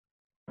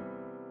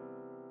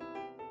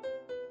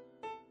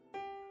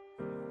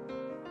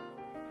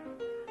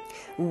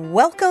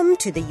Welcome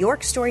to the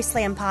York Story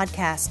Slam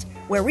podcast,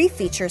 where we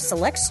feature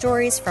select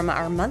stories from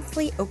our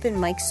monthly open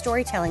mic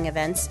storytelling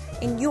events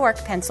in York,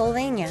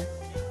 Pennsylvania.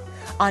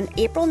 On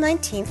April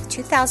 19th,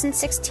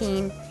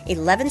 2016,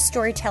 11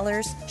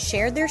 storytellers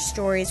shared their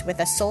stories with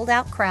a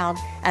sold-out crowd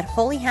at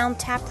Holy Hound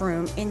Tap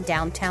Room in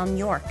downtown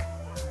York.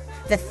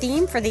 The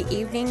theme for the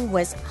evening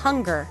was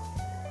hunger.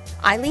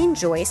 Eileen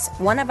Joyce,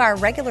 one of our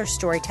regular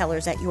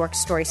storytellers at York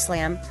Story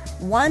Slam,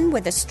 won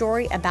with a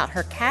story about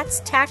her cat's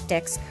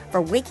tactics for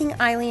waking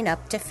Eileen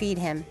up to feed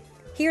him.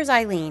 Here's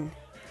Eileen.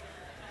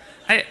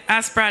 I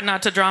asked Brad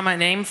not to draw my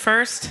name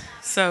first,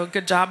 so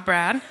good job,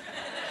 Brad.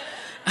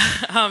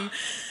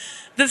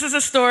 This is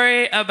a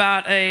story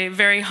about a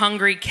very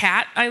hungry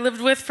cat I lived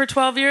with for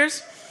 12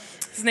 years.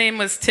 His name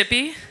was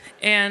Tippy,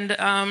 and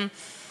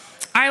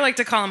I like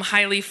to call him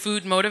highly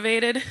food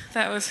motivated.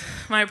 That was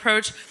my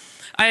approach.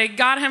 I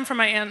got him from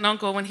my aunt and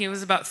uncle when he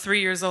was about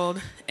 3 years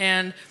old,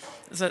 and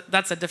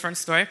that's a different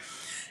story.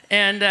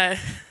 And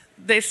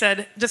they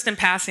said, just in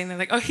passing, they're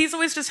like, oh, he's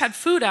always just had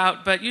food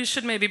out, but you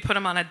should maybe put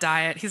him on a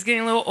diet. He's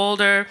getting a little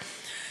older,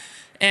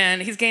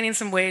 and he's gaining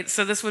some weight,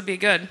 so this would be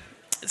good.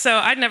 So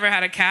I'd never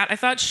had a cat. I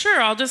thought, sure,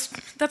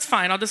 that's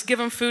fine. I'll just give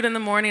him food in the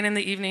morning and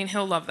the evening.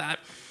 He'll love that.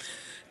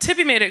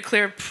 Tippy made it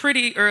clear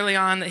pretty early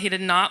on that he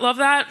did not love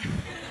that.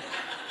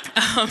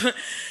 I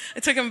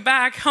took him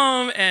back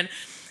home, and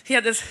he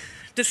had this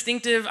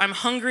distinctive I'm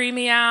hungry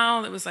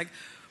meow that was like,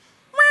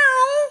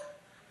 meow,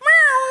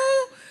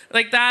 meow,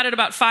 like that at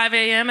about 5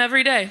 a.m.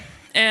 every day.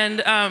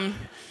 And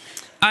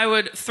I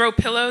would throw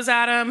pillows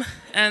at him,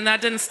 and that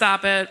didn't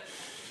stop it.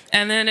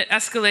 And then it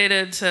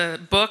escalated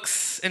to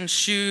books and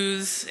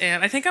shoes,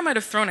 and I think I might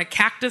have thrown a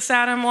cactus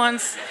at him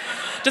once.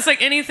 Just like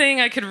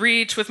anything I could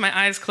reach with my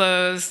eyes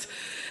closed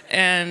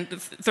and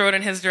throw it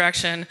in his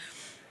direction.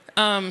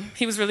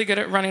 He was really good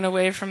at running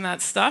away from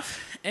that stuff,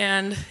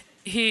 and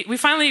we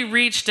finally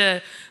reached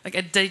a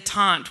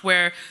détente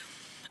where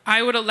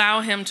I would allow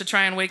him to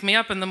try and wake me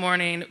up in the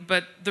morning,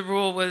 but the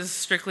rule was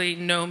strictly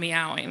no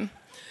meowing.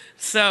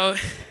 So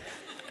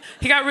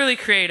he got really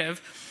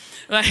creative.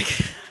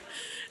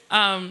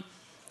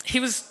 He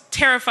was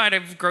terrified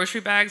of grocery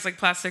bags, like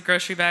plastic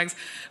grocery bags.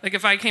 Like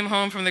if I came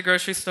home from the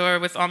grocery store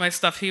with all my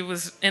stuff, he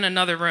was in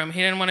another room.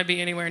 He didn't want to be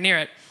anywhere near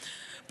it.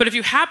 But if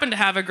you happen to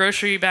have a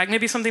grocery bag,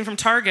 maybe something from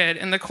Target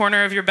in the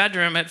corner of your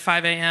bedroom at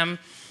 5 a.m.,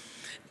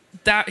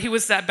 he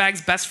was that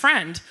bag's best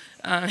friend.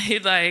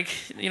 He'd do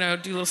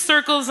little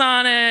circles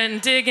on it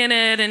and dig in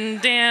it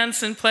and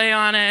dance and play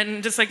on it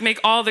and just make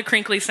all the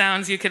crinkly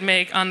sounds you could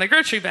make on the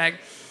grocery bag.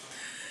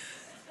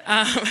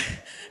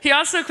 He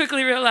also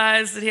quickly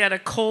realized that he had a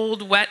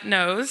cold, wet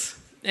nose,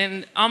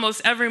 and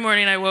almost every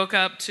morning I woke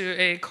up to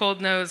a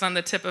cold nose on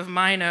the tip of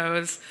my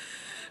nose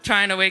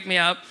trying to wake me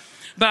up.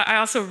 But I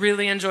also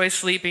really enjoy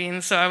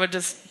sleeping, so I would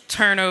just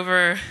turn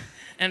over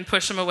and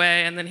push him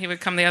away, and then he would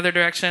come the other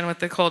direction with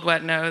the cold,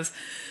 wet nose.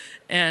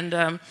 And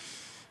I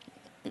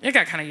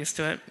got kind of used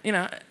to it,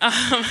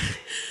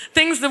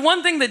 The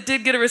one thing that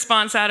did get a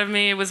response out of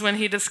me was when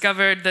he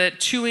discovered that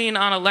chewing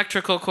on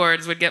electrical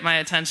cords would get my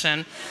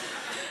attention.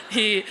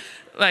 He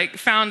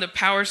found a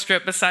power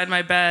strip beside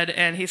my bed,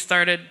 and he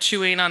started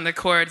chewing on the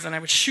cords, and I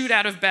would shoot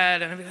out of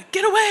bed, and I'd be like,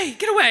 get away,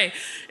 get away.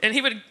 And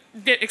he would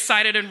get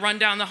excited and run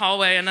down the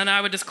hallway, and then I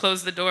would just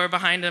close the door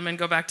behind him and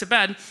go back to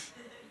bed.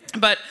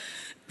 But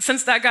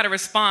since that got a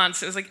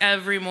response, it was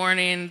every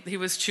morning he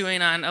was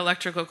chewing on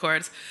electrical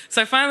cords.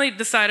 So I finally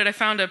decided I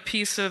found a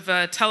piece of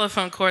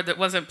telephone cord that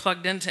wasn't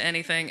plugged into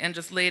anything and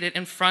just laid it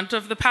in front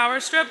of the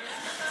power strip.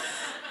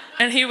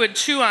 And he would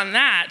chew on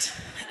that,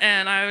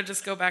 and I would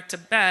just go back to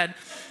bed.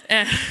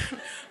 And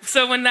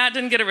so when that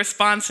didn't get a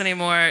response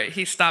anymore,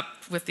 he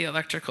stopped with the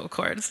electrical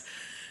cords.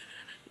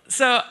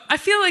 So I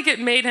feel like it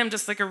made him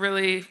just a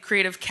really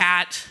creative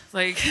cat.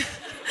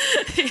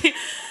 He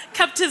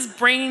kept his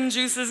brain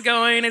juices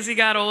going as he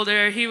got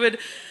older. He would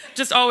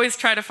just always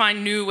try to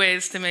find new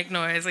ways to make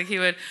noise. He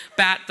would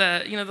bat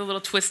the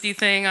little twisty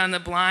thing on the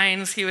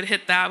blinds. He would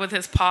hit that with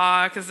his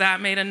paw because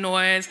that made a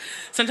noise.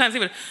 Sometimes he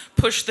would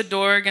push the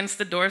door against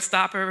the door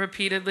stopper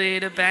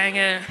repeatedly to bang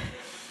it.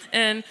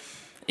 And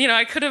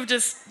I could have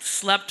just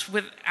slept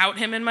without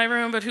him in my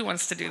room, but who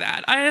wants to do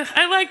that?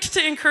 I liked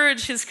to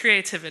encourage his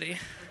creativity.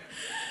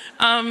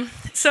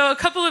 So a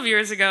couple of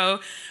years ago,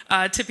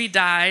 Tippy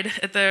died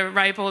at the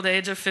ripe old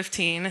age of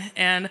 15,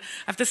 and I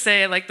have to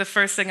say, the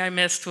first thing I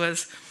missed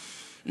was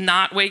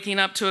not waking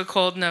up to a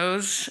cold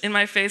nose in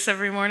my face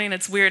every morning.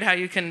 It's weird how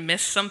you can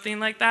miss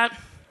something like that.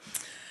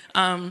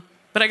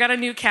 But I got a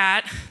new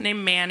cat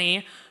named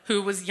Manny,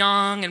 who was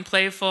young and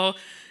playful,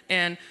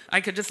 and I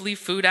could just leave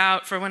food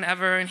out for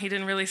whenever, and he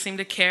didn't really seem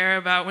to care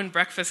about when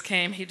breakfast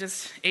came. He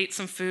just ate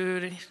some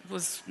food, and it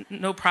was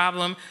no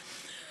problem.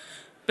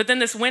 But then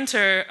this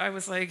winter, I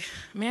was like,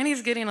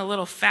 Manny's getting a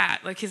little fat.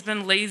 He's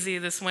been lazy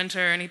this winter,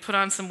 and he put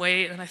on some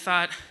weight, and I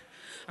thought,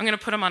 I'm going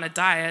to put him on a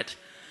diet.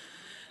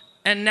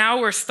 And now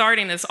we're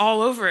starting this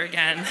all over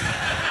again.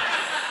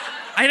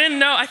 I didn't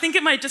know. I think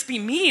it might just be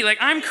me.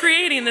 I'm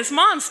creating this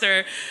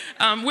monster.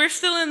 We're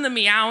still in the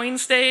meowing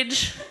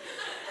stage.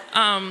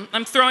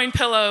 I'm throwing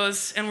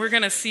pillows, and we're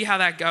going to see how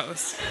that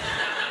goes.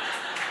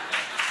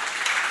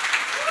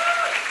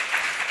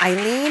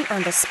 Eileen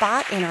earned a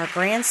spot in our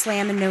Grand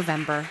Slam in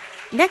November.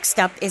 Next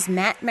up is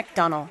Matt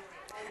McDonnell.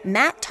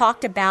 Matt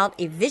talked about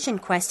a vision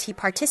quest he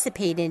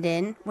participated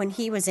in when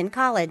he was in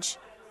college.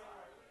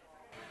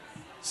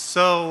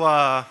 So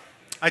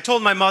I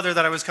told my mother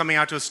that I was coming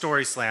out to a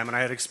story slam, and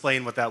I had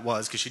explained what that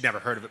was because she'd never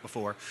heard of it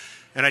before.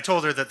 And I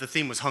told her that the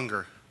theme was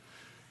hunger.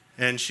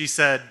 And she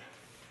said,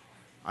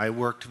 I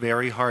worked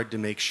very hard to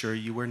make sure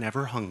you were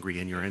never hungry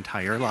in your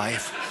entire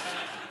life.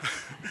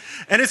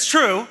 And it's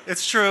true.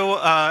 It's true.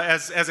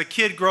 As a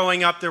kid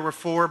growing up, there were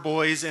 4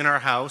 boys in our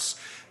house.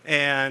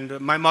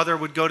 And my mother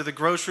would go to the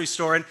grocery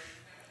store, and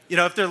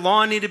if their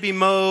lawn needed to be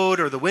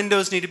mowed or the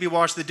windows need to be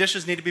washed, the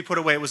dishes need to be put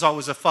away, it was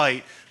always a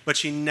fight. But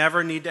she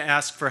never needed to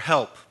ask for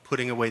help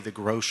putting away the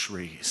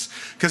groceries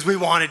because we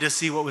wanted to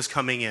see what was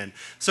coming in.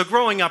 So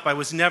growing up, I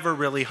was never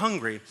really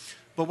hungry.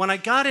 But when I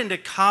got into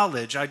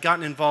college, I'd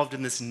gotten involved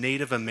in this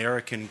Native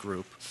American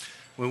group.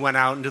 We went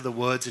out into the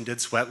woods and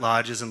did sweat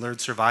lodges and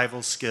learned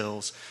survival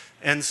skills.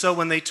 And so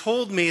when they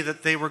told me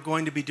that they were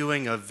going to be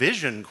doing a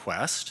vision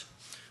quest,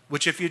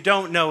 which if you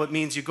don't know, it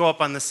means you go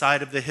up on the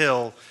side of the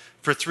hill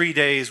for 3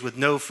 days with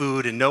no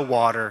food and no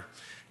water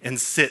and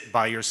sit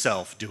by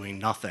yourself doing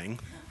nothing,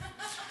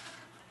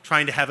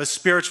 trying to have a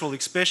spiritual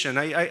exhibition.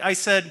 I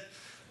said,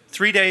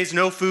 3 days,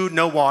 no food,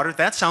 no water,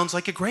 that sounds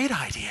like a great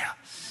idea.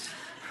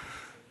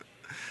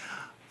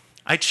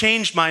 I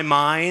changed my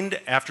mind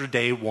after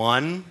day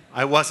 1.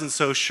 I wasn't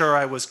so sure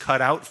I was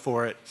cut out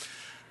for it.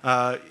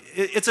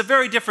 It's a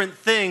very different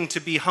thing to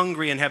be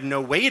hungry and have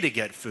no way to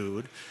get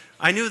food.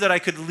 I knew that I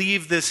could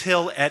leave this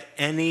hill at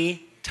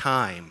any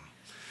time.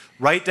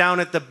 Right down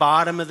at the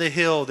bottom of the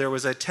hill, there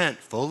was a tent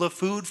full of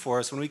food for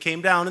us when we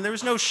came down, and there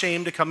was no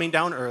shame to coming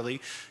down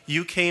early.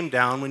 You came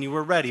down when you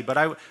were ready, but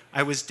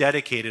I was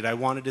dedicated. I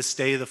wanted to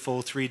stay the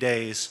full 3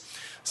 days.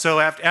 So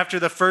after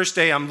the first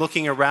day, I'm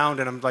looking around,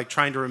 and I'm like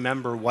trying to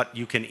remember what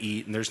you can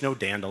eat, and there's no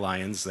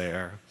dandelions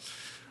there.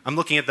 I'm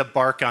looking at the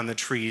bark on the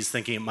trees,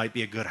 thinking it might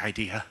be a good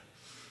idea.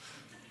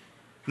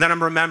 And then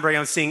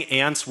I'm seeing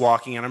ants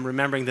walking, and I'm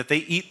remembering that they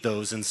eat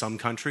those in some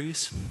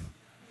countries.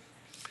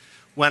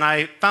 When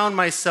I found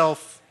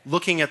myself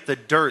looking at the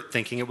dirt,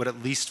 thinking it would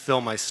at least fill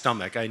my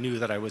stomach, I knew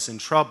that I was in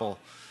trouble.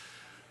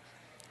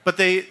 But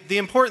the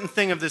important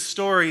thing of this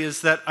story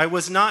is that I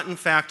was not, in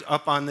fact,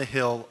 up on the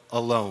hill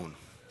alone.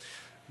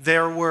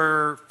 There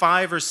were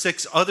 5 or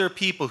 6 other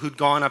people who'd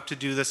gone up to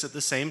do this at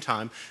the same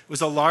time. It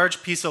was a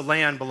large piece of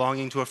land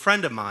belonging to a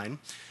friend of mine,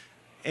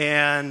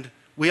 and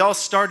we all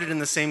started in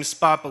the same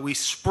spot, but we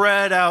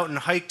spread out and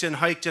hiked and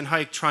hiked and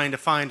hiked trying to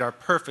find our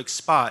perfect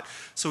spot.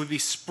 So we'd be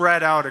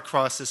spread out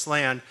across this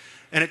land.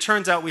 And it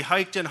turns out we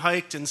hiked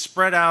and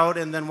spread out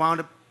and then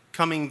wound up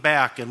coming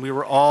back. And we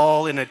were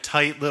all in a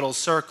tight little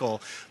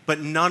circle, but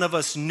none of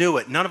us knew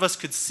it. None of us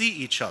could see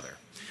each other.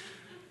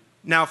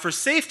 Now, for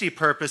safety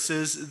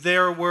purposes,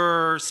 there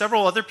were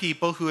several other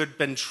people who had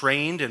been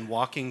trained in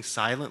walking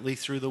silently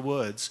through the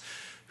woods,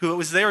 who it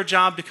was their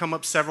job to come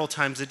up several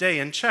times a day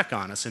and check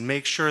on us and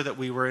make sure that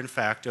we were in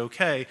fact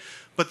okay.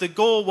 But the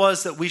goal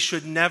was that we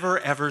should never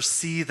ever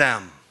see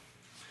them.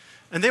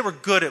 And they were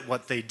good at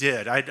what they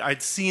did.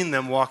 I'd seen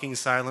them walking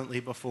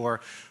silently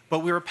before, but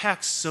we were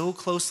packed so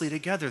closely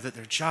together that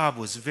their job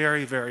was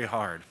very, very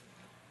hard.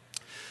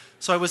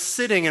 So I was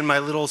sitting in my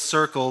little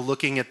circle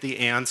looking at the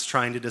ants,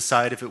 trying to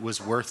decide if it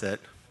was worth it.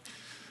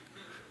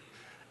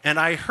 And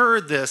I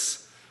heard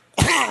this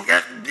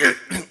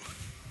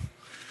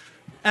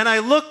and I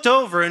looked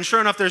over, and sure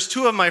enough, there's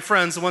 2 of my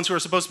friends, the ones who are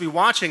supposed to be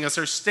watching us,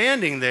 are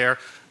standing there,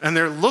 and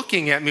they're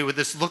looking at me with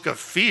this look of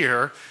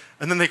fear,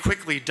 and then they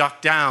quickly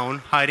duck down,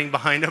 hiding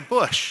behind a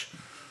bush.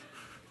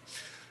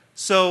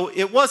 So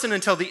it wasn't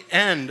until the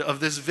end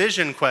of this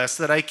vision quest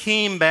that I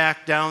came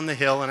back down the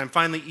hill, and I'm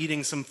finally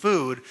eating some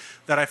food,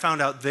 that I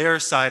found out their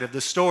side of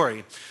the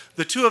story.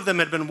 The 2 of them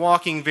had been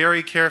walking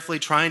very carefully,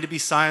 trying to be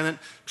silent,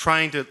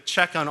 trying to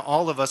check on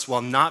all of us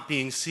while not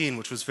being seen,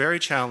 which was very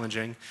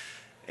challenging.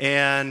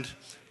 And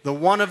the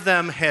one of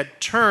them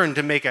had turned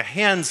to make a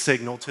hand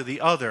signal to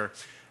the other.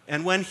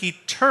 And when he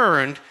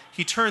turned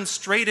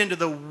straight into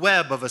the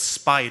web of a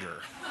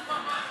spider.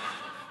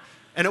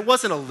 And it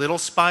wasn't a little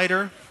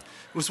spider.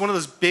 It was one of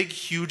those big,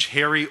 huge,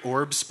 hairy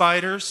orb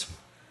spiders.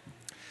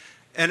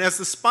 And as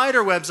the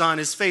spider web's on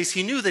his face,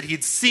 he knew that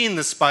he'd seen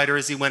the spider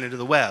as he went into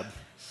the web.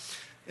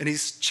 And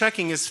he's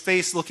checking his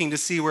face, looking to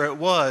see where it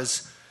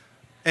was.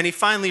 And he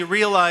finally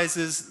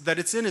realizes that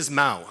it's in his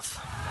mouth.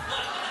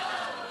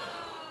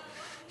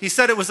 He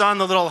said it was on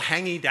the little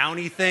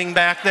hangy-downy thing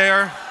back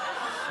there.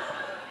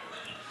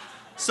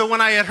 So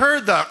when I had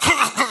heard the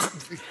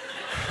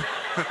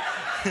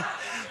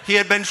he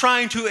had been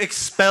trying to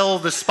expel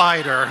the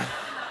spider.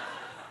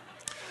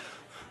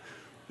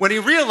 When he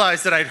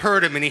realized that I'd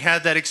heard him and he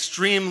had that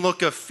extreme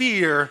look of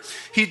fear,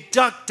 he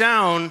ducked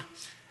down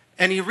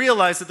and he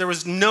realized that there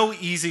was no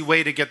easy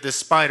way to get this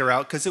spider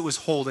out because it was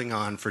holding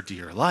on for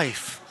dear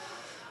life.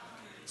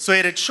 So he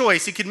had a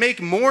choice. He could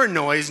make more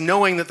noise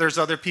knowing that there's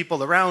other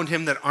people around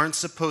him that aren't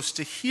supposed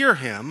to hear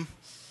him,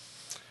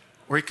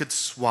 or he could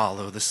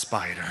swallow the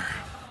spider.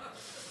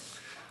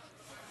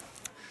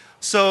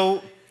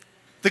 So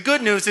the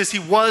good news is he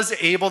was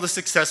able to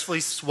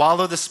successfully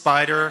swallow the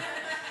spider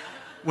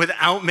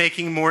without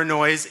making more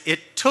noise.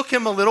 It took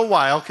him a little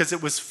while because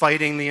it was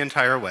fighting the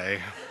entire way.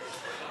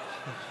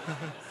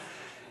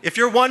 If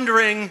you're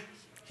wondering,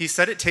 he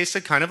said it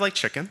tasted kind of like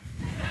chicken.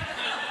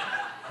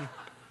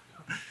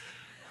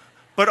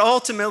 But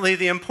ultimately,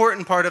 the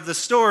important part of the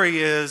story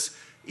is,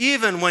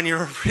 even when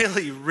you're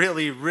really,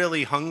 really,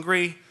 really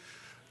hungry,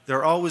 there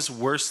are always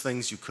worse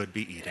things you could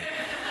be eating.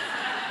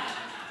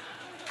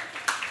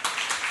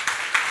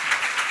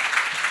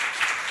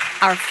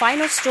 Our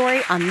final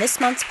story on this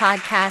month's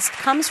podcast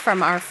comes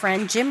from our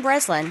friend Jim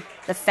Breslin,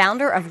 the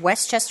founder of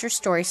Westchester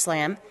Story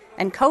Slam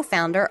and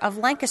co-founder of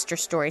Lancaster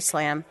Story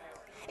Slam.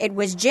 It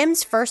was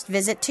Jim's first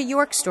visit to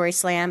York Story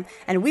Slam,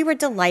 and we were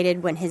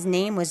delighted when his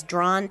name was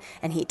drawn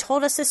and he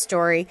told us a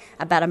story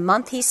about a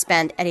month he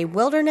spent at a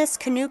wilderness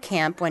canoe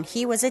camp when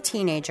he was a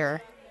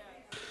teenager.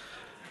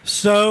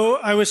 So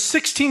I was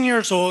 16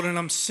 years old, and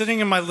I'm sitting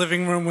in my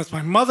living room with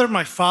my mother,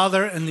 my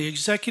father, and the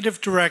executive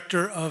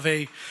director of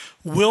a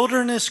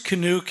wilderness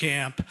canoe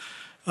camp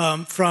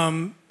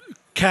from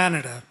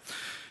Canada.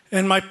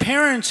 And my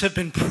parents have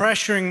been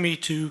pressuring me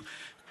to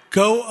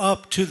go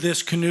up to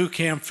this canoe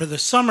camp for the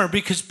summer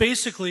because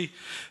basically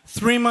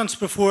 3 months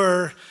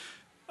before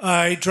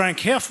I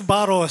drank half a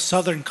bottle of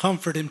Southern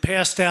Comfort and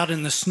passed out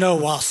in the snow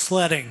while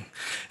sledding.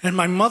 And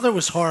my mother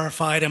was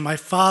horrified and my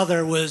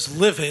father was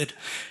livid,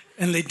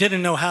 and they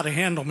didn't know how to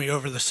handle me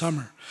over the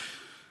summer.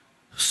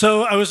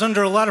 So I was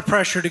under a lot of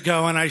pressure to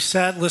go, and I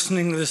sat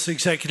listening to this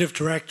executive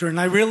director, and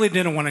I really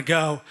didn't want to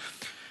go.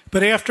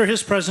 But after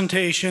his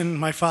presentation,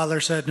 my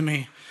father said to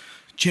me,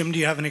 "Jim, do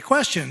you have any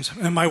questions?"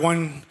 And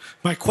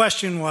my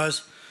question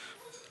was,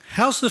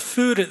 how's the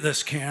food at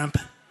this camp?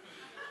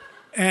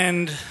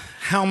 And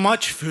how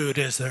much food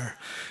is there?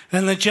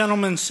 And the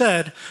gentleman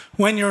said,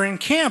 when you're in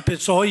camp,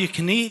 it's all you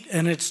can eat,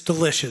 and it's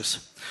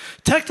delicious.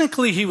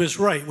 Technically, he was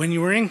right. When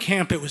you were in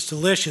camp, it was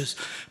delicious.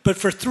 But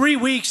for 3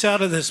 weeks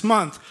out of this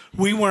month,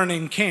 we weren't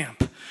in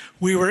camp.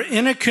 We were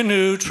in a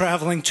canoe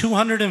traveling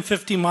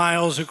 250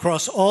 miles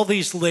across all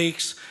these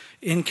lakes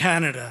in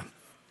Canada.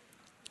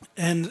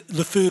 And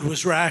the food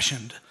was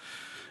rationed.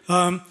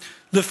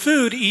 The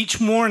food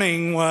each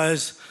morning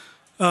was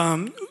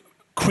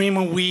cream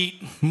of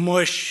wheat,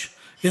 mush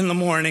in the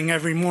morning,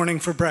 every morning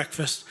for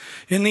breakfast.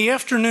 In the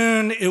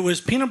afternoon, it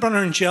was peanut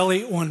butter and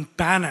jelly on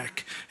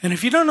bannock. And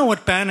if you don't know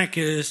what bannock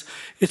is,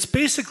 it's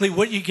basically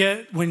what you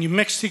get when you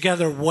mix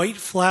together white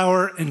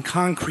flour and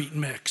concrete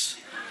mix,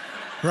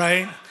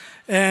 right?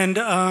 And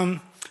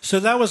so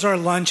that was our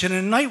lunch. And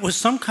at night was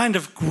some kind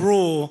of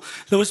gruel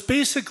that was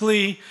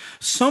basically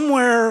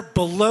somewhere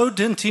below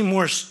Dinty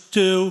Moore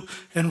stew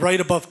and right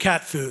above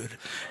cat food.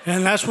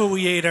 And that's what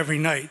we ate every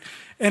night.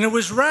 And it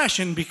was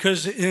rationed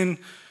because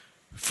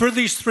for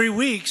these 3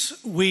 weeks,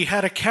 we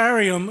had to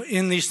carry them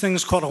in these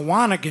things called a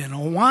wanigan.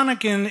 A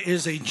wanigan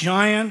is a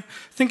giant,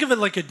 think of it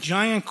like a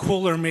giant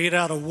cooler made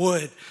out of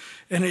wood.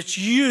 And it's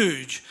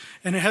huge,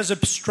 and it has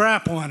a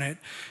strap on it.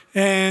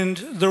 And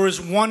there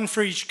was one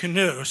for each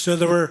canoe. So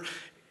there were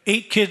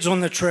 8 kids on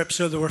the trip,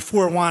 so there were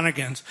 4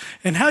 wanigans.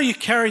 And how you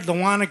carried the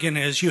wanigan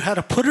is you had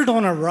to put it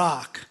on a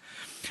rock,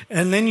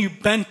 and then you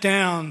bent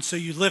down so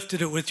you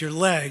lifted it with your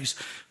legs,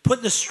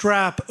 put the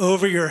strap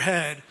over your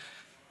head,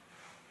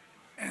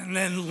 and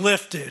then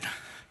lifted.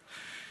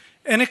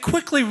 And we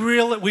quickly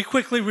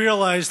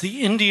realized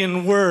the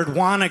Indian word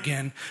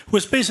wanigan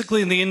was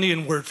basically the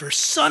Indian word for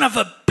son of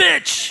a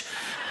bitch.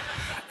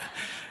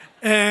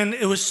 And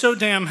it was so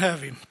damn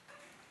heavy.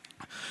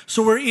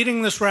 So we're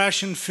eating this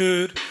rationed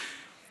food,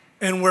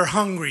 and we're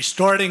hungry,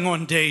 starting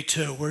on day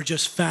 2. We're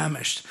just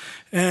famished.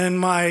 And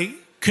my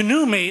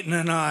canoe mate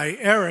and I,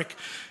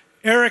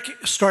 Eric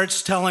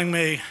starts telling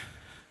me,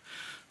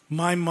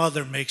 my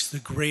mother makes the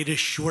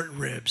greatest short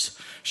ribs.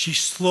 She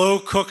slow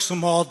cooks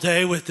them all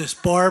day with this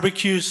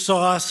barbecue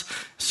sauce,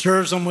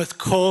 serves them with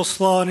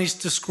coleslaw, and he's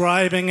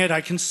describing it.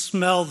 I can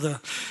smell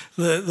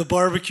the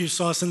barbecue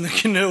sauce in the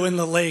canoe in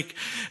the lake.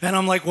 And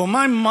I'm like, well,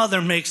 my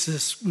mother makes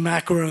this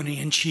macaroni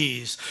and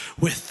cheese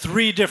with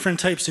 3 different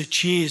types of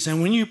cheese.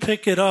 And when you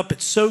pick it up,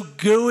 it's so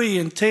gooey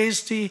and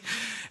tasty.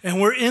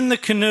 And we're in the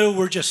canoe,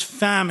 we're just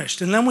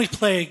famished. And then we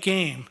play a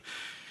game.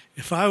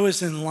 If I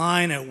was in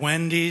line at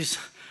Wendy's,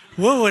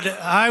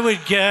 I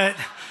would get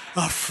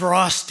a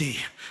Frosty.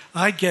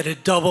 I'd get a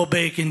double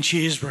bacon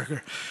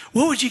cheeseburger.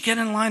 What would you get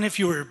in line if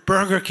you were at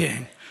Burger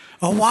King?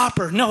 A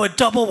Whopper. No, a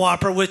double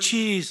Whopper with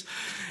cheese.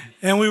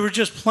 And we were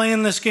just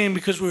playing this game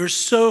because we were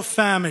so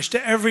famished.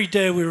 Every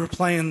day we were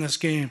playing this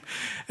game.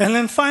 And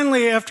then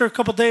finally, after a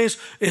couple days,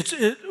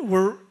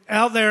 we're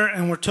out there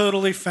and we're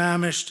totally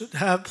famished,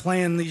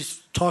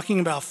 talking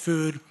about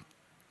food.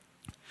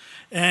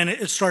 And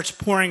it starts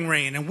pouring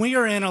rain. And we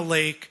are in a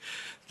lake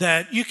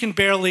that you can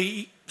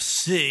barely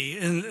see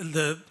in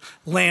the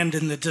land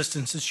in the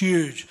distance. It's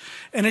huge.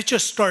 And it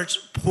just starts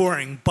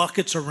pouring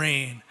buckets of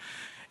rain.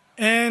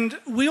 And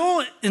we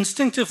all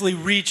instinctively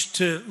reach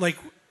to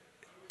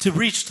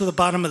the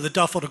bottom of the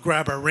duffel to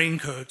grab our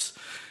raincoats.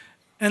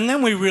 And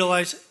then we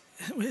realized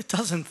it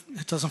doesn't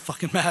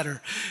fucking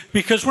matter,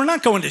 because we're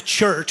not going to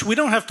church. We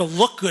don't have to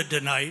look good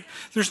tonight.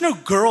 There's no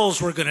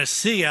girls we're going to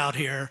see out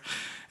here.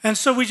 And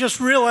so we just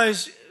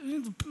realized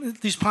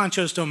these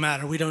ponchos don't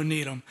matter. We don't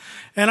need them.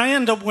 And I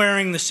end up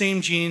wearing the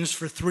same jeans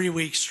for 3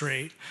 weeks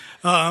straight,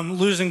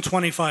 losing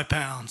 25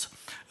 pounds.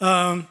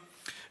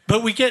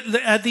 But we get,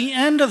 at the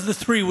end of the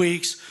 3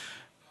 weeks,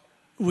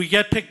 we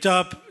get picked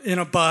up in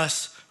a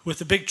bus with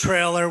a big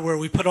trailer where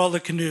we put all the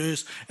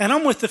canoes. And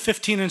I'm with the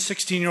 15 and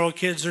 16-year-old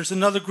kids. There's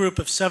another group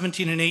of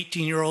 17 and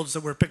 18-year-olds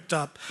that were picked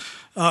up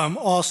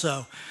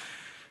also.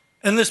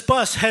 And this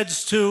bus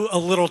heads to a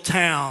little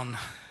town.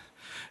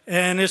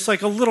 And it's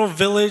like a little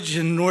village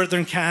in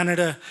northern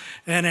Canada.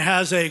 And it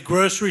has a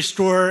grocery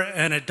store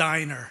and a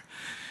diner.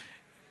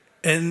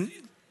 And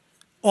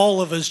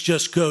all of us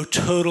just go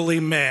totally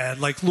mad,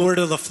 like Lord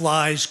of the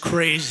Flies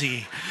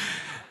crazy.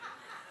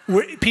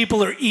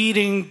 People are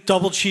eating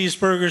double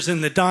cheeseburgers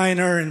in the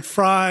diner and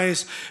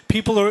fries.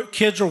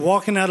 Kids are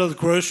walking out of the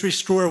grocery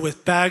store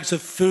with bags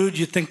of food.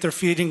 You think they're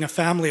feeding a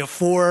family of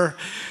 4.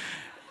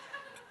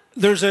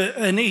 There's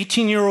an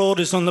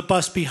 18-year-old is on the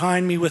bus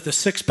behind me with a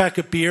 6-pack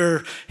of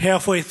beer,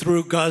 halfway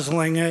through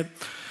guzzling it.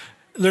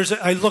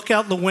 I look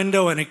out the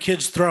window and a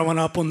kid's throwing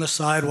up on the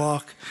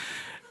sidewalk.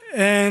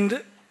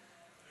 And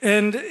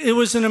it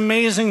was an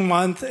amazing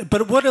month.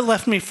 But what it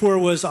left me for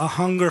was a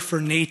hunger for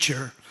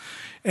nature.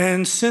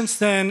 And since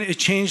then, it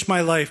changed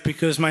my life,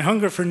 because my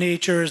hunger for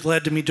nature has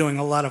led to me doing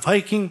a lot of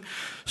hiking,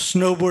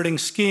 snowboarding,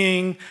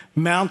 skiing,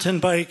 mountain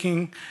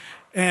biking.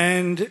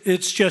 And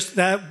it's just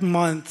that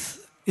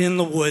month in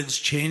the woods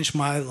changed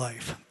my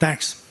life.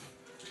 Thanks.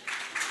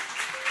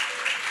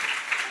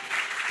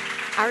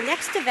 Our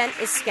next event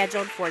is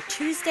scheduled for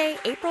Tuesday,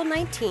 April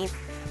 19th,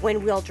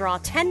 when we'll draw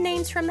 10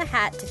 names from the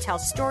hat to tell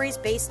stories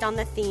based on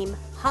the theme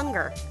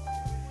hunger.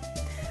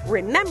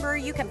 Remember,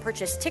 you can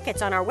purchase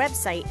tickets on our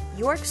website,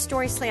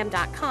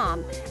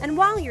 YorkStorySlam.com, and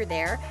while you're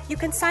there, you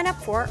can sign up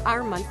for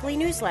our monthly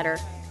newsletter.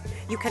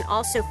 You can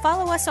also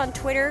follow us on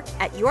Twitter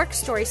at York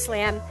Story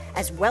Slam,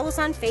 as well as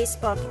on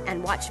Facebook,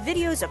 and watch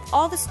videos of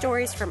all the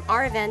stories from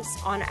our events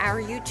on our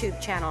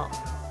YouTube channel.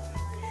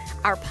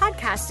 Our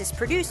podcast is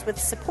produced with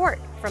support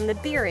from The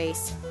Beer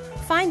Ace.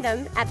 Find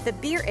them at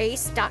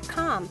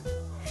thebeerace.com.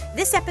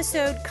 This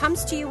episode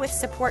comes to you with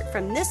support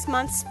from this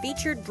month's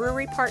featured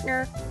brewery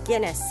partner,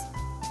 Guinness.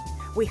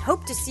 We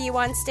hope to see you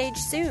on stage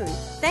soon.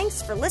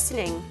 Thanks for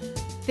listening.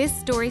 This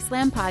Story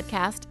Slam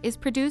podcast is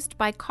produced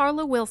by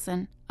Carla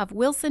Wilson of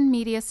Wilson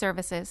Media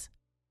Services.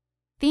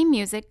 Theme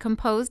music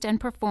composed and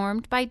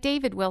performed by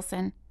David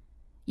Wilson.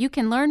 You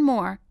can learn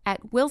more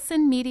at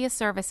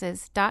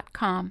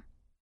wilsonmediaservices.com.